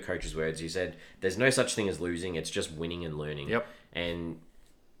perfect through the coach's words. He said, "There's no such thing as losing. It's just winning and learning." Yep. And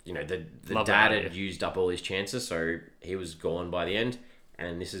the Love dad that had used up all his chances, so he was gone by the end.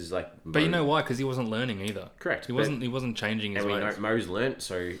 And this is like, But you know why? Because he wasn't learning either. Correct. He wasn't changing his and we ways. know Mo's learnt,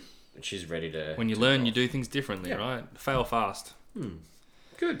 so she's ready to. When you learn, you do things differently, right? Fail fast.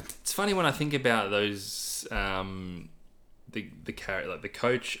 Good. It's funny when I think about those the character, like the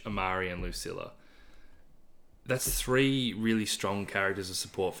coach, Amari, and Lucilla. That's three really strong characters of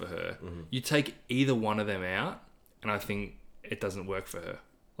support for her. Mm-hmm. You take either one of them out, and I think it doesn't work for her.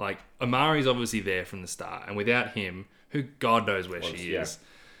 Like, Amari's obviously there from the start, and without him, who God knows where she is.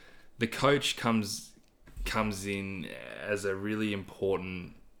 The coach comes in as a really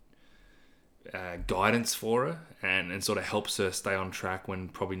important guidance for her, and sort of helps her stay on track when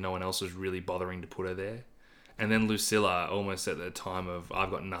probably no one else was really bothering to put her there. And then Lucilla, almost at the time of,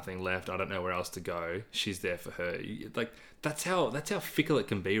 I've got nothing left, I don't know where else to go, she's there for her. Like, that's how fickle it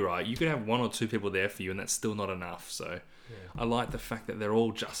can be, right? You could have one or two people there for you, and that's still not enough. So I like the fact that they're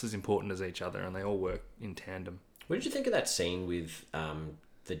all just as important as each other, and they all work in tandem. What did you think of that scene with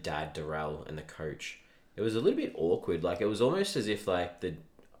the dad, Darrell, and the coach? It was a little bit awkward. Like, it was almost as if like they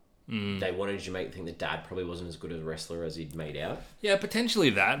wanted you to make think the dad probably wasn't as good a wrestler as he'd made out. Yeah, potentially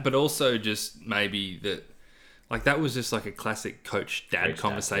that, but also just maybe that, like, that was just like a classic coach-dad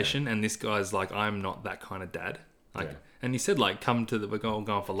conversation, and this guy's like, I'm not that kind of dad. Like, and he said, like, we're going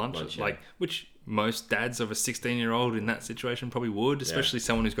for lunch, like, which most dads of a 16-year-old in that situation probably would, especially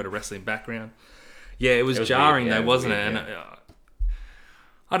someone who's got a wrestling background. Yeah, it was jarring though, wasn't it? And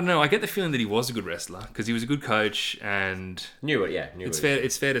I don't know. I get the feeling that he was a good wrestler because he was a good coach, and it's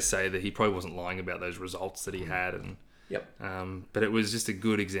fair to say that he probably wasn't lying about those results that he had, and but it was just a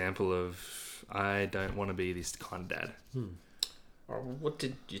good example of, I don't want to be this kind of dad. What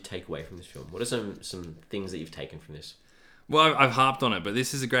did you take away from this film? What are some things that you've taken from this? Well, I've harped on it, but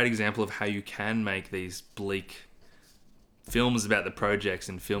this is a great example of how you can make these bleak films about the projects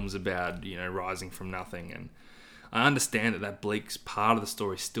and films about, rising from nothing. And I understand that bleak part of the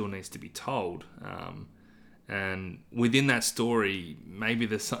story still needs to be told. And within that story, maybe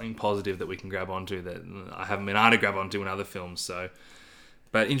there's something positive that we can grab onto that I haven't been able to grab onto in other films.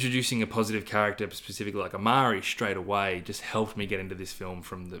 But introducing a positive character, specifically like Amari, straight away just helped me get into this film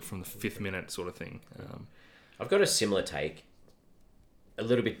from the fifth minute sort of thing. I've got a similar take, a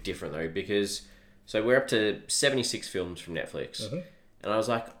little bit different though, because so we're up to 76 films from Netflix, and I was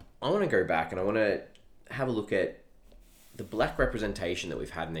like, I want to go back and I want to have a look at the black representation that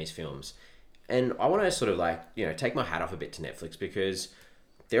we've had in these films, and I want to sort of like take my hat off a bit to Netflix, because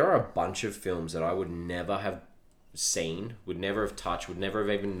there are a bunch of films that I would never have seen, would never have touched, would never have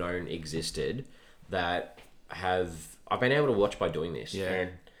even known existed, that I've been able to watch by doing this. And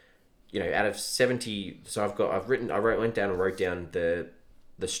out of 70, so I went down and wrote down the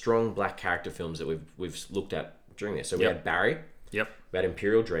strong black character films that we've looked at during this. So we had Barry. Yep. We had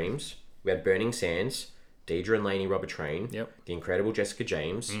Imperial Dreams. We had Burning Sands. Deidre and Laney Robert Train. Yep. The Incredible Jessica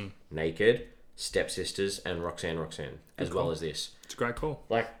James. Naked. Stepsisters, and Roxanne, as well as this. It's a great call.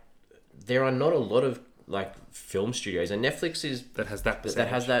 Like, there are not a lot of like film studios, and Netflix has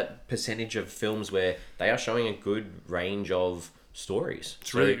that percentage of films where they are showing a good range of stories.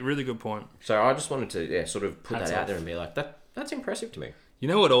 It's really good point. So I just wanted to sort of put that out there and be like, that's impressive to me. You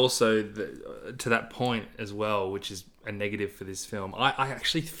know what? Also, to that point as well, which is a negative for this film, I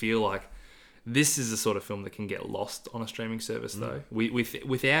actually feel like this is the sort of film that can get lost on a streaming service, though.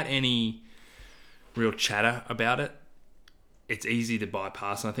 Without any real chatter about it, it's easy to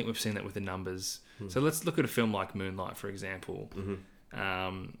bypass, and I think we've seen that with the numbers. So let's look at a film like Moonlight, for example.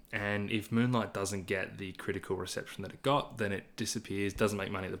 And if Moonlight doesn't get the critical reception that it got, then it disappears, doesn't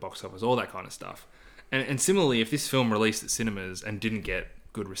make money at the box office, all that kind of stuff. And similarly, if this film released at cinemas and didn't get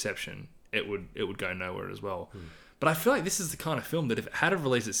good reception, it would go nowhere as well. But I feel like this is the kind of film that if it had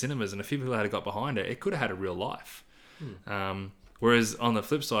released at cinemas and a few people had got behind it, it could have had a real life. Whereas on the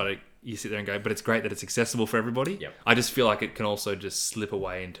flip side, you sit there and go, but it's great that it's accessible for everybody. Yep. I just feel like it can also just slip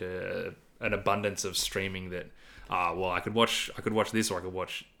away into an abundance of streaming that, I could watch this, or I could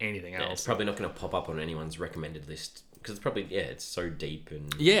watch anything else. It's probably not going to pop up on anyone's recommended list, because it's probably, it's so deep.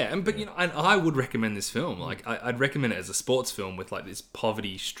 And I would recommend this film. Like, I'd recommend it as a sports film with like this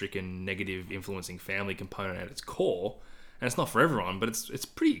poverty-stricken, negative, influencing family component at its core. And it's not for everyone, but it's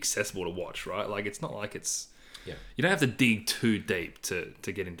pretty accessible to watch, right? Like, it's not like it's... Yeah. You don't have to dig too deep to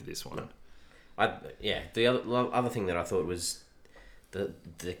get into this one. No. The other thing that I thought was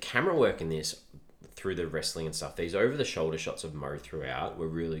the camera work in this through the wrestling and stuff, these over the shoulder shots of Mo throughout were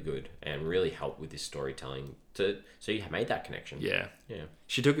really good and really helped with this storytelling. So you made that connection. Yeah. Yeah.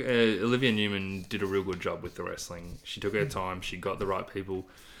 She took Olivia Newman did a real good job with the wrestling. She took her time. She got the right people.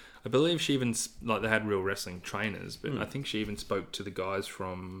 I believe she even they had real wrestling trainers, but I think she even spoke to the guys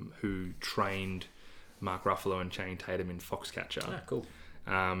who trained Mark Ruffalo and Channing Tatum in Foxcatcher. Ah, cool.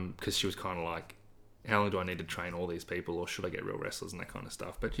 Because she was kind of like, how long do I need to train all these people, or should I get real wrestlers and that kind of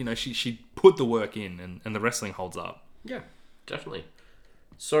stuff? But she put the work in, and the wrestling holds up. Yeah, definitely.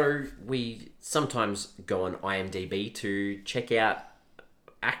 So we sometimes go on IMDb to check out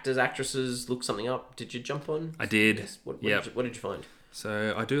actors, actresses, look something up. Did you jump on? I did. Yes. What did you find?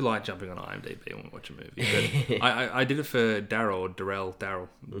 So I do like jumping on IMDb when we watch a movie. But I did it for Darrell,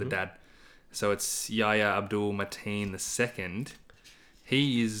 the dad. So it's Yahya Abdul Mateen II.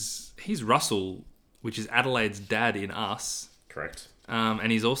 He's Russell, which is Adelaide's dad in Us. Correct. And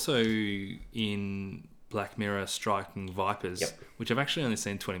he's also in Black Mirror Striking Vipers, which I've actually only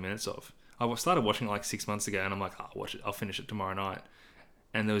seen 20 minutes of. I started watching it like 6 months ago, and I'm like, I'll watch it. I'll finish it tomorrow night.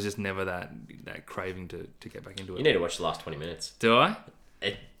 And there was just never that craving to get back into it. You need to watch the last 20 minutes. Do I?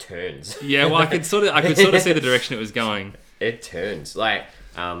 It turns. Yeah, well, I could sort of see the direction it was going. It turns. Like,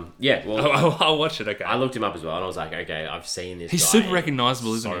 yeah, well... I'll watch it, okay. I looked him up as well, and I was like, okay, I've seen this He's guy super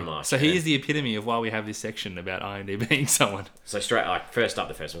recognisable, isn't he? much, so he is the epitome of why we have this section about IMDb being someone. So straight, like, first up,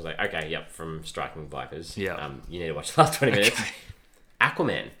 the first one was like, okay, yep, from Striking Vipers. Yeah. You need to watch the last 20 minutes. Okay.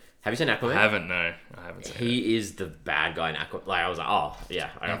 Aquaman. Have you seen Aquaman? I haven't, no. I haven't seen it. He is the bad guy in Aquaman. Like, I was like, oh, yeah,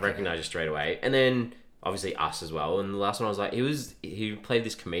 I recognise you straight away. And then, obviously, Us as well. And the last one, I was like, he played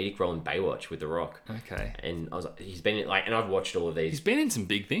this comedic role in Baywatch with The Rock. Okay. And I was like, he's been, like, and I've watched all of these. He's been in some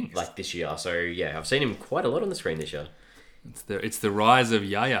big things. Like, this year. So, yeah, I've seen him quite a lot on the screen this year. It's the rise of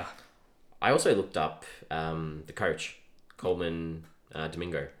Yaya. I also looked up the coach, Coleman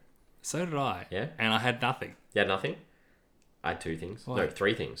Domingo. So did I. Yeah? And I had nothing. You had nothing? I had 2 things. What? No,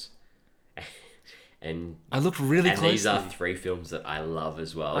 3 things. And I looked really closely. And these are 3 films that I love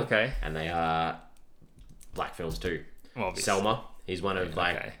as well. Okay. And they are black films too. Obviously. Selma. He's one of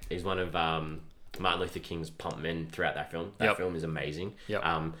Martin Luther King's pump men throughout that film. That film is amazing. Yep.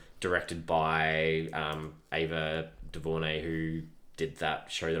 Directed by Ava DuVernay, who did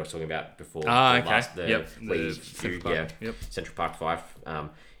that show that I was talking about before. Okay. Central Park 5.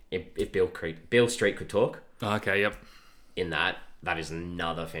 If Beale Street Could Talk. Okay, yep. In that is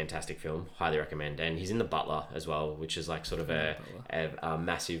another fantastic film. Highly recommend. And he's in The Butler as well, which is like sort of a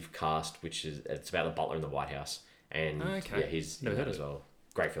massive cast, it's about the butler in the White House. And he's in that as well.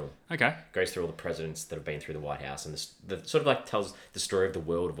 Great film. Okay. Goes through all the presidents that have been through the White House, and the sort of like tells the story of the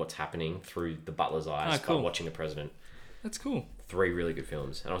world of what's happening through the butler's eyes by watching the president. That's cool. 3 really good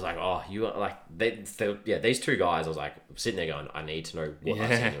films. And I was like, oh, you are like, these 2 guys, I was like, sitting there going, I need to know what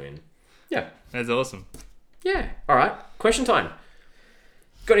I've seen you in. Yeah. That's awesome. Yeah. All right. Question time.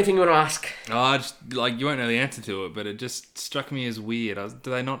 Got anything you want to ask? You won't know the answer to it, but it just struck me as weird.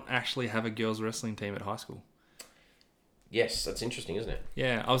 Do they not actually have a girls' wrestling team at high school? Yes, that's interesting, isn't it?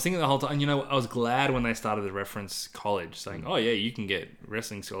 Yeah, I was thinking the whole time. I was glad when they started to reference college, saying, "Oh yeah, you can get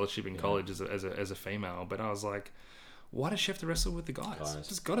wrestling scholarship in college as a female." But I was like, why does she have to wrestle with the guys?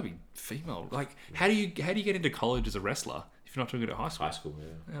 It's got to be female. Like, how do you get into college as a wrestler if you're not doing it at high school? High school, yeah.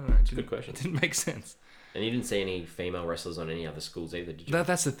 I don't know. It's a good question. It didn't make sense. And you didn't see any female wrestlers on any other schools either, did you?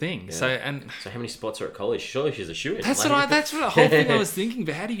 That's the thing. Yeah. So how many spots are at college? Surely she's a shoo-in. That's what the whole thing I was thinking.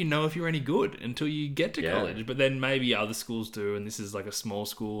 But how do you know if you're any good until you get to college? But then maybe other schools do, and this is like a small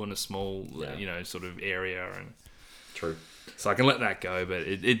school and a small, sort of area. And true. So I can let that go, but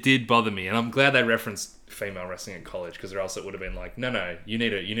it did bother me, and I'm glad they referenced female wrestling at college, because or else it would have been like, no, you need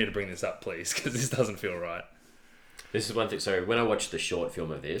to bring this up, please, because this doesn't feel right. This is one thing. So when I watched the short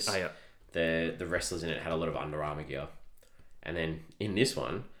film of this, the wrestlers in it had a lot of Under Armour gear, and then in this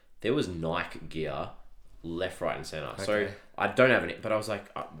one there was Nike gear left, right, and center. Okay. So I don't have any, but I was like,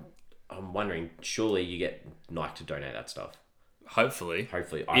 I'm wondering, surely you get Nike to donate that stuff. Hopefully.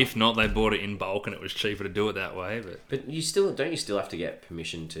 If not, they bought it in bulk and it was cheaper to do it that way. But you still have to get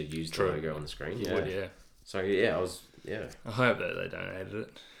permission to use the logo on the screen? You would, yeah. So I hope that they donated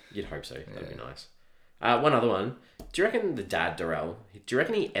it. You'd hope so. That'd be nice. One other one. Do you reckon the dad, Darrell,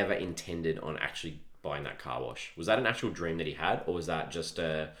 he ever intended on actually buying that car wash? Was that an actual dream that he had, or was that just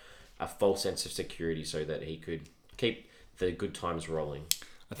a false sense of security so that he could keep the good times rolling?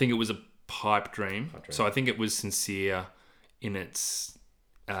 I think it was a pipe dream. So I think it was sincere in its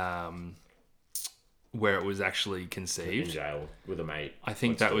where it was actually conceived. In jail with a mate. I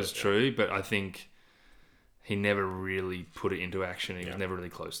think that was true, but I think he never really put it into action. He was never really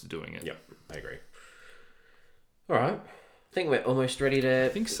close to doing it. Yep, I agree. All right. think we're almost ready to I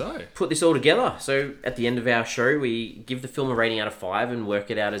think so. put this all together. So at the end of our show, we give the film a rating out of 5 and work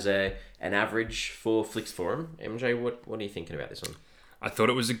it out as an average for Flix Forum. MJ, what are you thinking about this one? I thought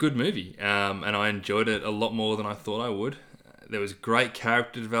it was a good movie, and I enjoyed it a lot more than I thought I would. There was great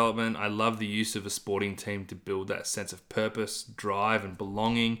character development. I love the use of a sporting team to build that sense of purpose, drive, and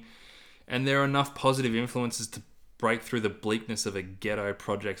belonging. And there are enough positive influences to break through the bleakness of a ghetto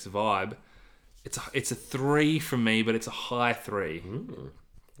projects vibe. It's a 3 from me, but it's a high 3.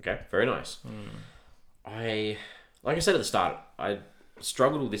 Okay, very nice. Like I said at the start, I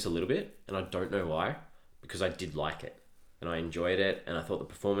struggled with this a little bit, and I don't know why, because I did like it, and I enjoyed it, and I thought the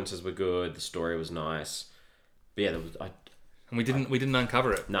performances were good, the story was nice. But yeah, And we didn't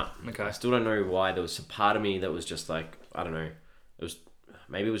uncover it. no. Okay. I still don't know why. There was a part of me that was just like, I don't know.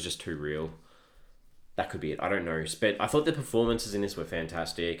 Maybe it was just too real. That could be it. I don't know. But I thought the performances in this were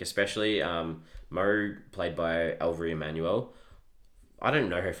fantastic, especially Mo, played by Elvery Emanuel. I don't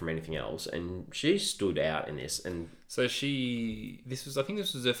know her from anything else, and she stood out in this. And So I think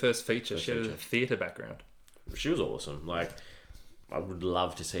this was her first feature. She had a theatre background. she was awesome. Like, I would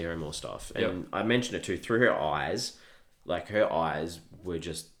love to see her in more stuff. And Yep. I mentioned it too, through her eyes. Like, her eyes were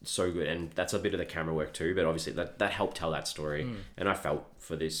just so good, and that's a bit of the camera work too. But obviously, that helped tell that story, and I felt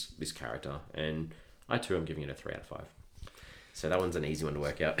for this character, and I too am giving it a 3 out of 5. So that one's an easy one to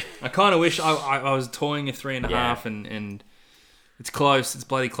work out. I kind of wish I was toying a 3.5, Yeah. and it's close. It's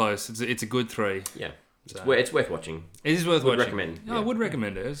bloody close. It's a good 3. Yeah, it's worth watching. It is worth Would watching. recommend, No, yeah. I would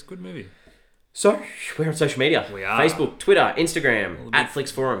recommend it. It's a good movie. So we're on social media. We are. Facebook, Twitter, Instagram, bit- at Flix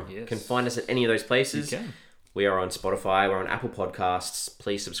Forum. Yes. You can find us at any of those places. You can. We are on Spotify. We're on Apple Podcasts.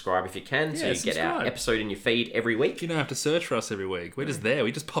 Please subscribe if you can, so Yeah, you get our subscribe. episode in your feed every week. You don't have to search for us every week. We're just there.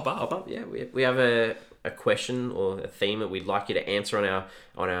 We just pop Pop up. up. Yeah, we have a question or a theme that we'd like you to answer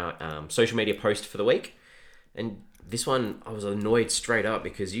on our social media post for the week. And this one, I was annoyed straight up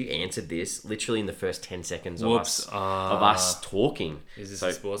because you answered this literally in the first 10 seconds of Whoops. us talking. Is this So,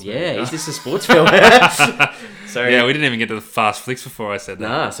 a sports Yeah, film? is this a sports film? So Yeah, we didn't even get to the fast flicks before I said that.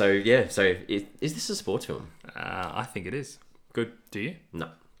 Nah, so yeah, so is this a sports film? I think it is. Good. Do you? No,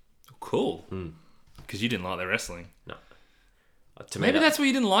 Cool. Because you didn't like their wrestling. no. To me, Maybe that's what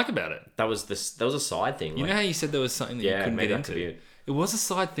you didn't like about it. that was a side thing. You like, know how you said there was something that you couldn't maybe get that could be into? it. It was a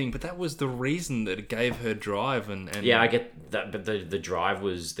side thing, but that was the reason that it gave her drive and Yeah, I get that, but the drive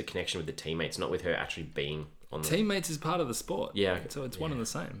was the connection with the teammates, not with her actually being on the teammates is part of the sport. Yeah. So it's one and the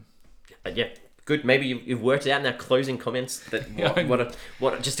same. Yeah, good. Maybe you've worked it out in our closing comments that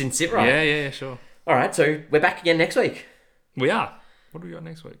what just didn't sit right. Yeah, sure. All right, so we're back again next week. We are. What do we got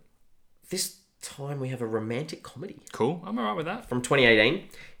next week? This time we have a romantic comedy Cool. I'm alright with that. from 2018.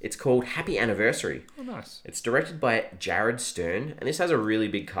 It's called Happy Anniversary. Oh, nice. It's directed by Jared Stern, and this has a really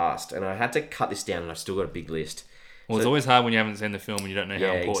big cast. And I had to cut this down, and I've still got a big list. Well, it's always hard when you haven't seen the film and you don't know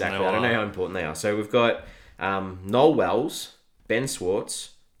how important exactly. they are. I don't know how important they are. So we've got Noel Wells, Ben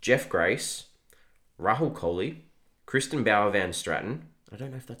Swartz, Jeff Grace, Rahul Kohli, Kristen Bauer Van Stratten. I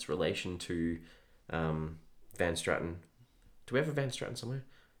don't know if that's relation to Van Stratten. Do we have a Van Stratten somewhere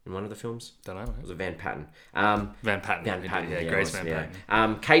in one of the films? Don't know. It was a Van Patten. Van Patten. Van Patten. Yeah, it Grace was, Van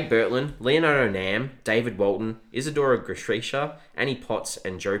Patten. Kate Bertland, Leonardo Nam, David Walton, Isadora Grishisha, Annie Potts,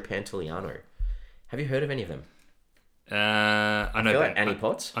 and Joe Pantoliano. Have you heard of any of them? I know feel Ben, like Annie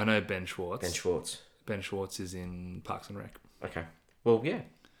Potts. I know Ben Schwartz. Ben Schwartz. Ben Schwartz is in Parks and Rec. Okay. Well, yeah.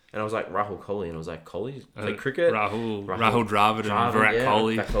 And I was like, Rahul Kohli, and I was like, Kohli? Play cricket? Rahul Dravid and Virat yeah,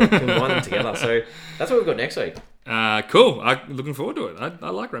 Kohli. Virat Kohli. Combine them together. So that's what we've got next week. Cool. I'm looking forward to it. I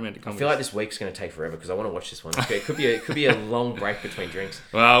like romantic I comedies. feel like this week's going to take forever because I want to watch this one. It could be a long break between drinks.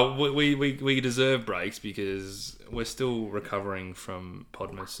 Well, we deserve breaks because we're still recovering from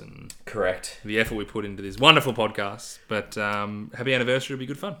Podmas and Correct. the effort we put into this wonderful podcast. But happy anniversary will be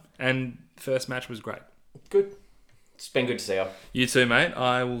good fun. And first match was great. Good. It's been good to see you. You too, mate.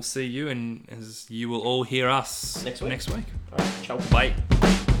 I will see you, and as you will all hear us Next week. Next week. All right. Ciao. Bye.